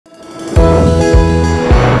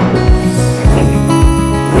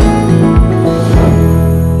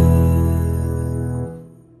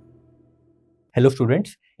Hello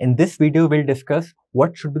students, in this video we'll discuss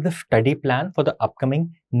what should be the study plan for the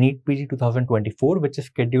upcoming NEET PG 2024 which is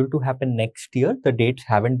scheduled to happen next year. The dates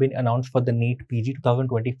haven't been announced for the NEET PG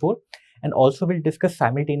 2024, and also we'll discuss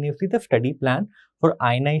simultaneously the study plan for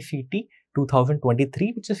INI-CET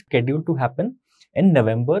 2023 which is scheduled to happen in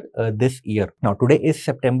November this year. Now today is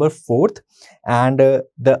September 4th and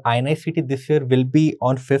the INI-CET this year will be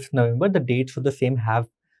on 5th November. The dates for the same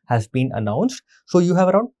has been announced. So you have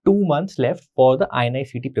around 2 months left for the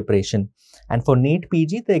INI-CET preparation. And for NEET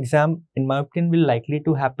PG, the exam in my opinion will likely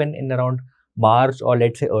to happen in around March or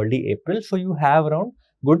let's say early April. So you have around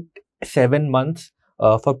good 7 months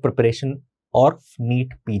for preparation of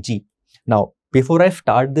NEET PG. Now, before I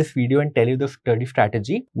start this video and tell you the study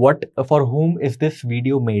strategy, for whom is this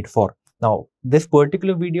video made for? Now, this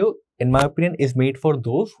particular video, in my opinion, is made for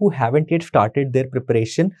those who haven't yet started their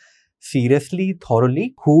preparation seriously,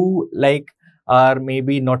 thoroughly, who are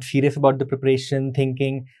maybe not serious about the preparation,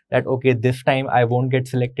 thinking that, okay, this time I won't get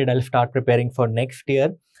selected, I'll start preparing for next year.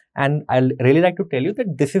 And I'll really like to tell you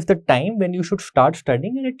that this is the time when you should start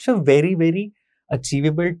studying, and it's a very, very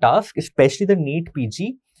achievable task, especially the NEET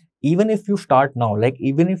PG. Even if you start now,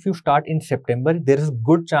 even if you start in September, there is a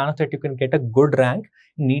good chance that you can get a good rank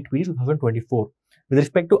in NEET PG 2024. With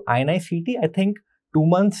respect to INI-CET, I think 2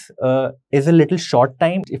 months is a little short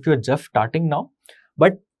time if you're just starting now.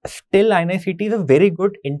 But still, INI-CET is a very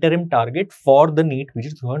good interim target for the NEET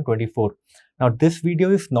PG 2024. Now, this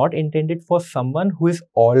video is not intended for someone who is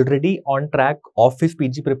already on track of his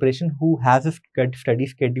PG preparation, who has a study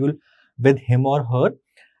schedule with him or her,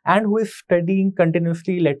 and who is studying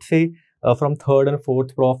continuously, let's say from 3rd and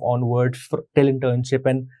 4th prof onwards till internship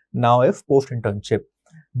and now if post-internship.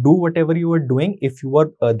 Do whatever you are doing. If you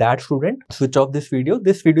are that student, switch off this video.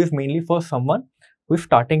 This video is mainly for someone who is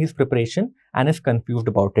starting his preparation and is confused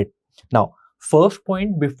about it. Now, first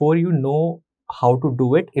point before you know how to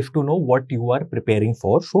do it is to know what you are preparing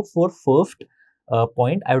for. So for first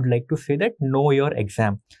point, I would like to say that know your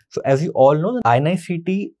exam. So as you all know, the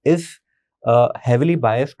INI-CET is heavily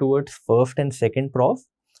biased towards first and second prof.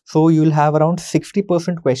 So you will have around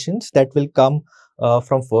 60% questions that will come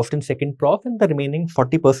from first and second prof, and the remaining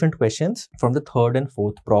 40% questions from the third and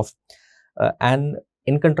fourth prof. And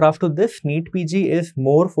in contrast to this, NEET PG is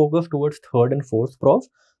more focused towards third and fourth prof.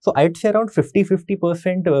 So I'd say around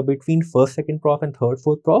 50-50% between first, second prof and third,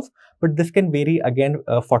 fourth prof, but this can vary again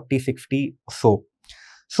 40-60 so.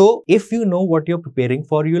 So if you know what you're preparing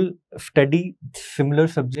for, you'll study similar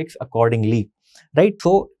subjects accordingly, right?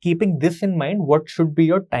 So keeping this in mind, what should be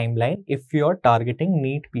your timeline if you're targeting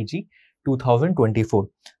NEET PG 2024?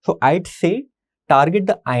 So I'd say target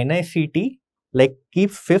the INI-CET, keep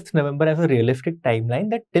 5th November as a realistic timeline,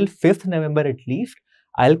 that till 5th November at least,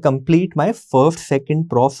 I'll complete my first, second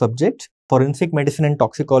prof subjects, forensic medicine and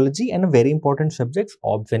toxicology, and a very important subjects,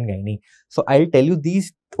 obs and gynae. So I'll tell you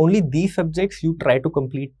only these subjects you try to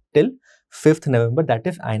complete till 5th November, that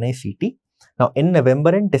is INI-CET. Now in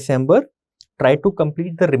November and December, try to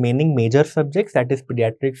complete the remaining major subjects, that is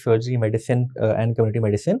pediatric surgery, medicine and community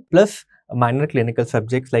medicine, plus minor clinical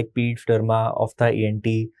subjects like peds, derma, ophtha,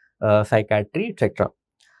 ENT, psychiatry, etc.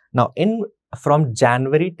 Now from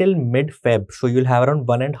January till mid-Feb, so you'll have around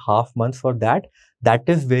 1.5 months for that. That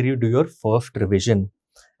is where you do your first revision.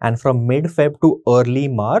 And from mid-Feb to early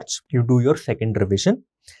March, you do your second revision.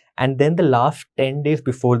 And then the last 10 days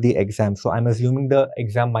before the exam. So I'm assuming the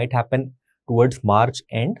exam might happen towards March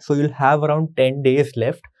end. So you'll have around 10 days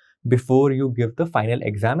left before you give the final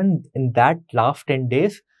exam. And in that last 10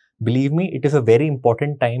 days, believe me, it is a very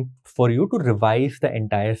important time for you to revise the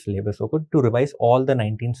entire syllabus, okay? To revise all the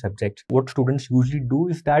 19 subjects. What students usually do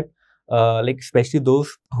is that, especially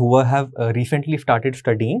those who have recently started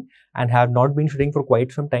studying and have not been studying for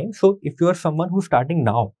quite some time. So if you are someone who's starting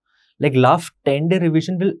now, last 10-day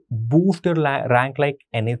revision will boost your rank like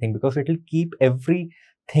anything, because it will keep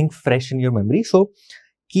everything fresh in your memory. So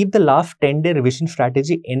keep the last 10-day revision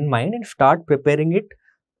strategy in mind and start preparing it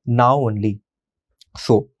now only.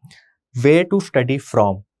 So where to study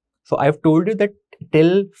from? So I've told you that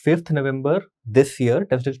till 5th November this year,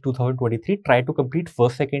 that is 2023, try to complete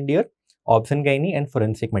first, second year, obs and gynae and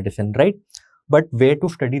forensic medicine, right? But where to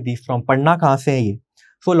study these from? पढ़ना कहाँ से है ये?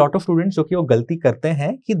 So a lot of students जो कि वो गलती करते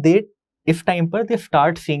हैं कि इस टाइम पर they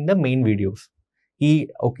start seeing the main videos. कि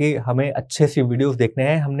ओके हमें अच्छे से वीडियोस देखने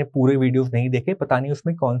हैं, हमने पूरे वीडियोस नहीं देखे, पता नहीं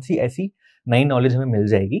उसमें कौन सी ऐसी नई नॉलेज हमें मिल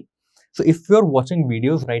जाएगी. So if you are watching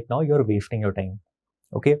videos right now, you are wasting your time.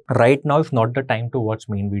 Okay, right now is not the time to watch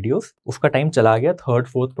main videos. उसका टाइम चला गया, थर्ड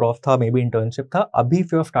फोर्थ प्रॉफ था, मे बी इंटर्नशिप था. अभी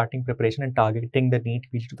if you are starting preparation and targeting the NEET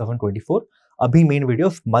PG 2024, अभी main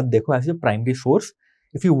videos मत देखो as your primary source.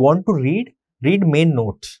 If you want to read, read main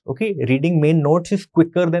notes. Okay, reading main notes is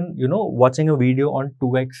quicker than watching a video on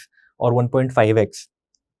 2x or 1.5x.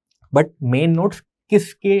 But main notes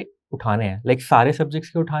किसके उठाने हैं, like सारे subjects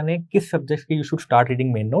के उठाने हैं, किस subjects के you should start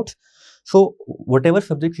reading main notes. So whatever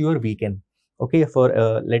subjects you are weak in, okay, for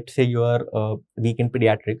let's say you are weak in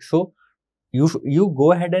pediatrics, so you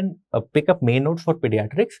go ahead and pick up main notes for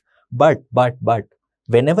pediatrics. But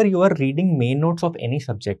whenever you are reading main notes of any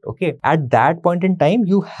subject, okay, at that point in time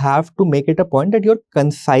you have to make it a point that you're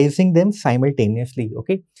concising them simultaneously.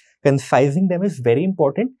 Okay, concising them is very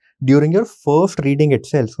important during your first reading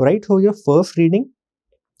itself, right? So your first reading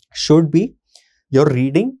should be your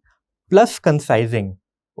reading plus concising.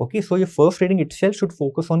 Okay, so your first reading itself should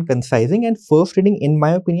focus on concising, and first reading, in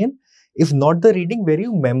my opinion, is not the reading where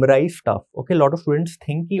you memorize stuff. Okay, a lot of students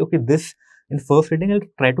think, okay, this in first reading I'll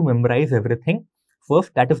try to memorize everything.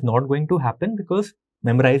 First, that is not going to happen, because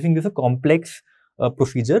memorizing is a complex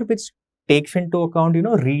procedure which takes into account,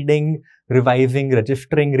 reading, revising,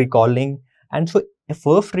 registering, recalling. And so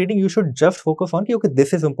first reading, you should just focus on, okay,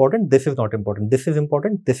 this is important, this is not important, this is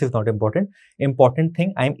important, this is not important. Important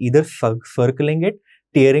thing, I'm either circling it,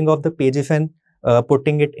 tearing off the pages and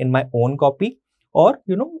putting it in my own copy, or,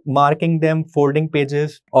 marking them, folding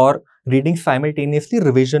pages, or reading simultaneously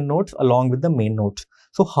revision notes along with the main notes.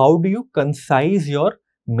 So how do you concise your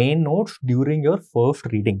main notes during your first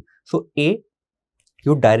reading? So A,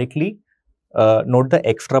 you directly note the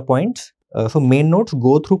extra points. So main notes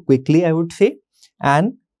go through quickly, I would say,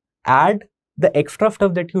 and add the extra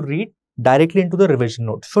stuff that you read directly into the revision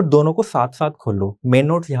notes. So दोनों को साथ साथ खोलो. Main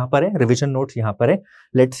notes यहाँ पर है, revision notes यहाँ पर है.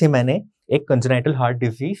 Let's say मैंने एक congenital heart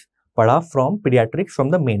disease पढ़ा from paediatrics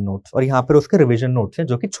from the main notes, और यहाँ पर उसके रिवीजन नोट्स हैं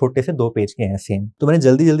जो कि छोटे से 2 पेज के हैं सेम. तो मैंने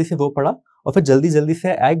जल्दी से वो पढ़ा, और फिर जल्दी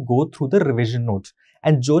से आई go through the revision notes,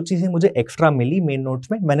 and जो चीजें मुझे एक्स्ट्रा मिली मेन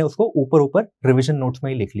नोट्स में, मैंने उसको ऊपर रिवीजन नोट्स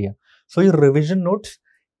में ही लिख लिया. So your revision notes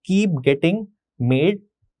keep getting made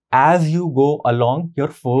as you go along your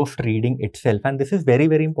first reading itself, and this is very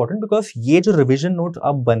important, because ये जो रिवीजन नोट्स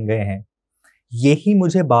अब बन गए हैं, यही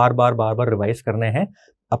मुझे बार बार रिवाइज करने हैं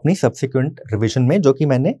अपनी सब्सिक्वेंट रिवीजन में, जो कि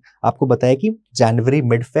मैंने आपको बताया कि जनवरी,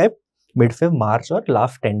 मिड फेब, मार्च और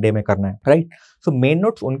लास्ट 10 डे में करना है, राइट? सो मेन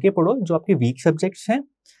नोट्स उनके पढ़ो जो आपके वीक सब्जेक्ट्स हैं,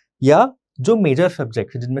 या जो मेजर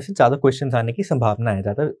सब्जेक्ट्स हैं जिनमें से ज्यादा क्वेश्चन आने की संभावना है,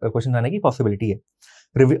 ज्यादा क्वेश्चन आने की पॉसिबिलिटी है.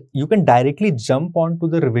 You can directly jump onto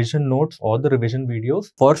the revision notes or the revision videos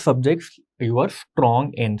for subjects you are strong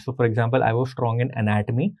in. So for example, I was strong in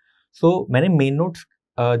anatomy. So मैंने main notes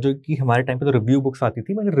जो कि हमारे time पे तो review books आती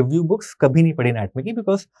थी, मैंने review books कभी नहीं पढ़ी एनाटॉमी की,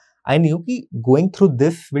 बिकॉज आई न्यू कि going through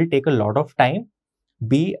this will take a lot of time.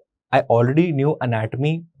 B, I already knew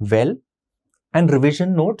anatomy well, and revision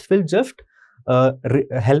notes will just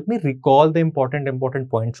help me recall the important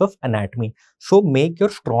points of anatomy. So make your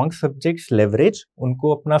strong subjects leverage,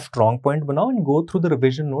 उनको अपना strong point बनाओ, and go through the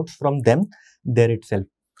revision notes from them there itself.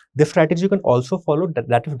 This strategy you can also follow,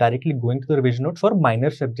 that is directly going to the revision notes for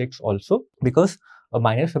minor subjects also, because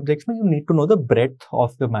minor subjects में you need to know the breadth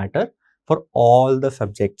of the matter for all the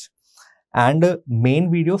subjects. And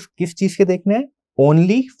main videos किस चीज के देखने हैं?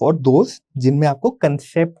 Only for those जिनमें आपको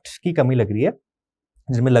concepts की कमी लग रही है,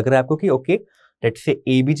 जिसमें लग रहा है आपको कि ओके, लेट्स से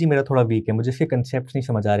एबीजी मेरा थोड़ा वीक है, मुझे इसके कंसेप्ट्स नहीं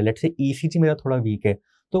समझ आ रहे, लेट्स से ईसीजी मेरा थोड़ा वीक है,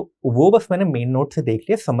 तो वो बस मैंने मेन नोट से देख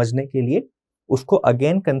लिया समझने के लिए. उसको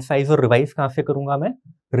अगेन कंसाइज और रिवाइज कहाँ से करूंगा मैं?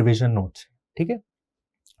 रिविजन नोट से. ठीक है.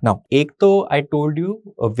 नाउ एक तो I told you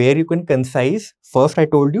where you can concise. First I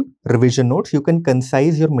told you revision notes, you can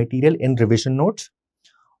concise your material in revision notes,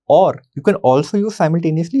 और you can also use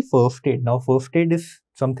simultaneously first aid. Now first aid is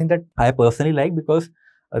something that I personally like, because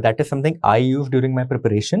that is something I use during my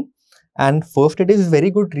preparation, and first aid is a very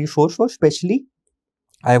good resource for, especially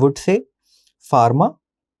I would say, pharma,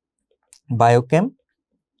 biochem,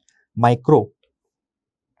 micro,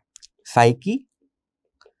 psyche,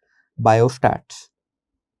 biostats,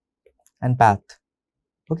 and path.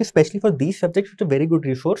 Okay, especially for these subjects, it's a very good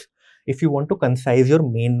resource if you want to concise your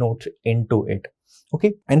main notes into it.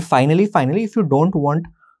 Okay, and finally if you don't want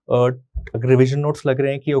revision notes लग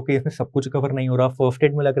रहे हैं कि okay इसमें सब कुछ cover नहीं हो रहा, फर्स्ट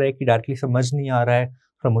एड में लग रहा है कि डायरेक्टली समझ नहीं आ रहा है,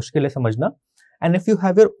 थोड़ा मुश्किल है समझना, and if you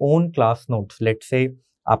have your own class notes, let's say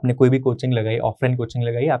आपने कोई भी कोचिंग लगाई, ऑफलाइन कोचिंग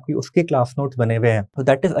लगाई, आपकी उसके क्लास नोट्स बने हुए हैं, तो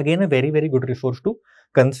that is again a very good resource to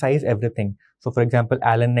concise everything. So for example,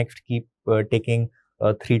 Elon next keep taking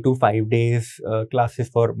 3 to 5 days classes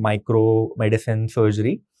for micro medicine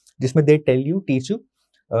surgery, जिसमें they teach you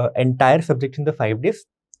entire subject in the 5 days.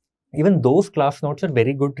 Even those class notes are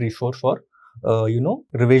very good resource for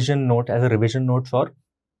revision note, as a revision notes or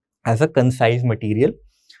as a concise material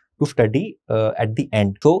to study at the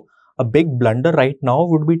end. So a big blunder right now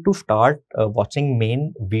would be to start watching main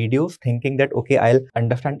videos thinking that, okay, I'll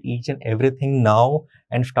understand each and everything now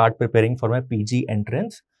and start preparing for my PG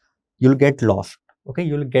entrance. You'll get lost. Okay,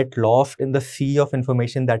 you'll get lost in the sea of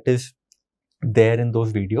information that is there in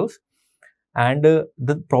those videos. And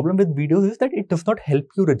the problem with videos is that it does not help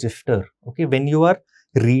you register. Okay, when you are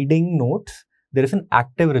reading notes, there is an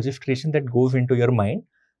active registration that goes into your mind.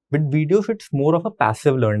 With videos, it's more of a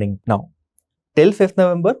passive learning. Now, till 5th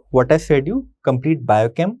November, what I said you, complete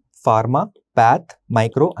biochem, pharma, path,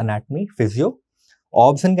 micro, anatomy, physio,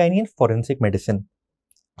 obs and gynae, and forensic medicine.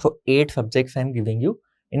 So 8 subjects I'm giving you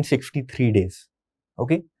in 63 days.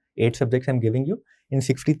 Okay, 8 subjects I'm giving you in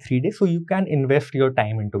 63 days. So you can invest your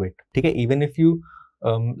time into it. Okay, even if you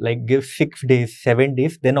like give 6 days, 7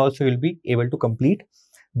 days, then also you'll be able to complete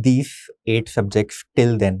these 8 subjects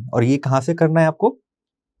till then. और ये कहाँ से करना है आपको?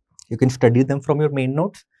 You can study them from your main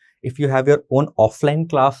notes. If you have your own offline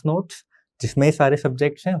class notes, जिसमें सारे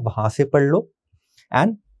subjects हैं, वहाँ से पढ़ लो.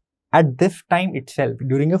 And at this time itself,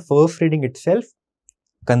 during your first reading itself,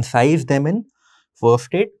 concise them in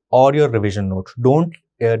first aid or your revision notes.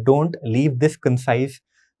 Don't leave this concise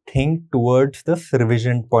thing towards the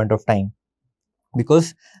revision point of time,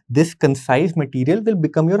 because this concise material will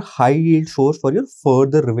become your high yield source for your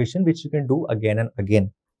further revision, which you can do again and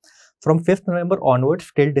again. From 5th November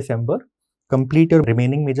onwards till December, complete your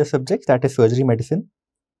remaining major subjects, that is surgery, medicine,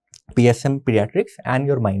 PSM, pediatrics, and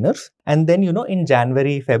your minors. And then, in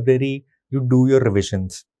January, February, you do your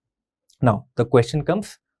revisions. Now, the question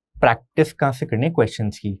comes, practice कहाँ से करने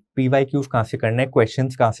questions की, PYQs कहाँ से करने,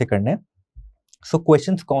 questions कहाँ से करने. So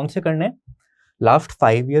questions कौन से करने? Last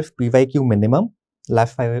 5 years PYQ minimum,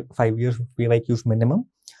 last 5 years PYQs minimum,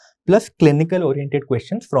 plus clinical oriented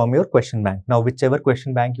questions from your question bank. Now whichever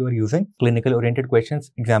question bank you are using, clinical oriented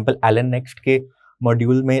questions, example Allen Next के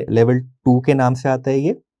module में level 2 के नाम से आता है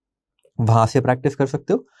ये, वहाँ से practice कर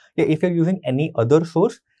सकते हो. या if you're using any other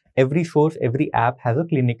source, every app has a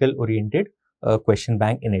clinical oriented question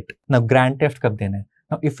bank in it. Now grant test कब देना है?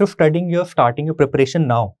 Now if you're starting your preparation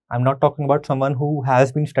now, I'm not talking about someone who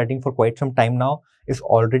has been studying for quite some time now, is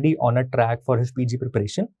already on a track for his PG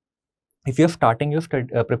preparation. If you're starting your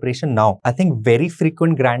preparation now, I think very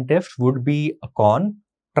frequent grant tests would be a con.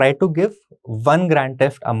 Try to give 1 grant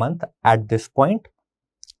test a month at this point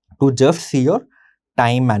to just see your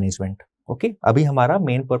time management. Okay, अभी हमारा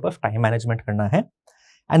main purpose time management करना है.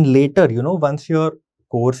 And later, once your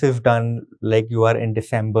course is done, like you are in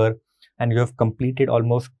December and you have completed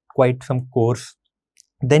almost quite some course,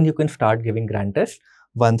 then you can start giving grant tests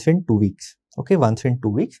once in 2 weeks. Okay, once in 2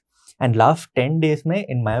 weeks. And last 10 days में,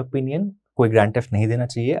 in my opinion, कोई grant test नहीं देना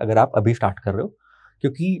चाहिए अगर आप अभी start कर रहे हो,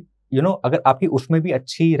 क्योंकि अगर आपकी उसमें भी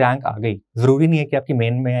अच्छी रैंक आ गई, जरूरी नहीं है कि आपकी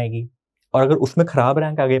मेन में आएगी, और अगर उसमें खराब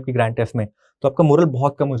रैंक आ गई आपकी ग्रांट टेस्ट में, तो आपका मोरल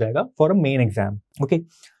बहुत कम हो जाएगा for a main exam. Okay,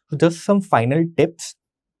 so just some final tips.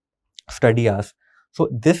 Study hours. So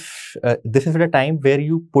this is the time where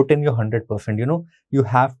you put in your 100%. You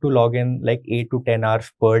have to log in like 8 to 10 hours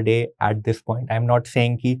per day at this point. I'm not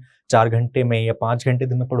saying कि 4 घंटे में या 5 घंटे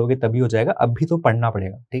दिन में पढ़ोगे तभी हो जाएगा. अभी तो पढ़ना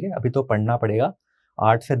पड़ेगा, ठीक है, अभी तो पढ़ना पड़ेगा.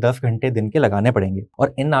 8 से 10 घंटे दिन के लगाने पड़ेंगे,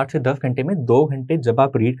 और इन 8 से 10 घंटे में 2 घंटे जब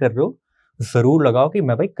आप रीड कर रहे हो, जरूर लगाओ कि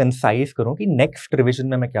मैं भाई कंसाइज करूँ कि नेक्स्ट रिविजन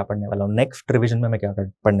में मैं क्या पढ़ने वाला हूँ, नेक्स्ट रिविजन में मैं क्या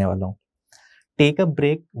पढ़ने वाला हूँ. Take a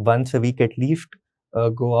break once a week at least.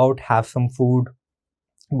 Go out, have some food,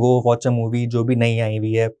 go watch a movie जो भी नई आई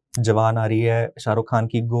हुई है, जवान आ रही है शाहरुख खान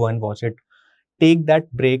की, go and watch it. Take that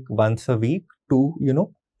break once a week to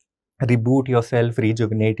reboot yourself,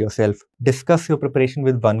 rejuvenate yourself. Discuss your preparation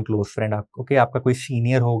with one close friend. Okay, आपका कोई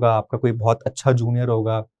सीनियर होगा, आपका कोई बहुत अच्छा जूनियर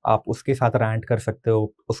होगा, आप उसके साथ रैंट कर सकते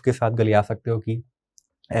हो, उसके साथ गलिया सकते हो कि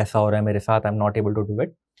ऐसा हो रहा है मेरे साथ, I am not able to do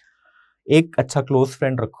it. एक अच्छा क्लोज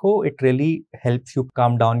फ्रेंड रखो. It really helps you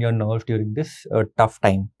calm down your nerves during this tough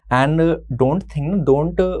time. And don't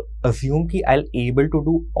assume कि I'll able to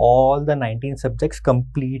do all the 19 subjects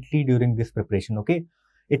completely during this preparation. Okay,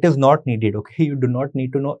 it is not needed. Okay, you do not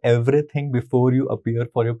need to know everything before you appear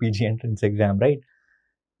for your PG entrance exam, right?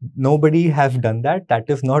 Nobody has done that.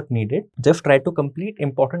 That is not needed. Just try to complete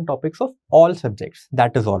important topics of all subjects.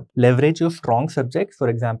 That is all. Leverage your strong subjects.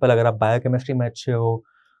 For example, अगर आप biochemistry में अच्छे हो,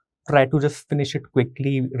 try to just finish it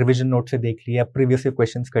quickly. Revision note से देख लिया, previous year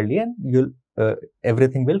questions कर लिए, and you'll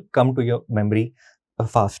everything will come to your memory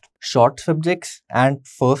fast. Short subjects and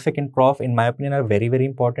first, second prof, in my opinion, are very, very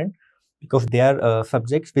important because they are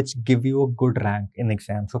subjects which give you a good rank in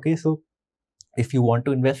exams. Okay, so if you want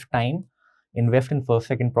to invest time, invest in first,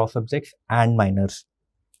 second prof subjects and minors.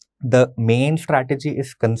 The main strategy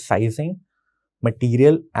is concising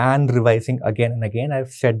material and revising again and again.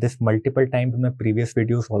 I've said this multiple times in my previous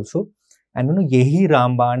videos also. And यही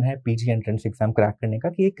रामबाण है PG entrance exam crack करने का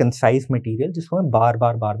कि एक concise material जिसको मैं बार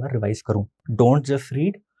बार revise करूं. Don't just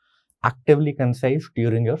read, actively concise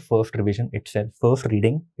during your first revision itself, first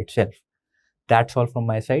reading itself. That's all from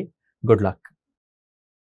my side. Good luck.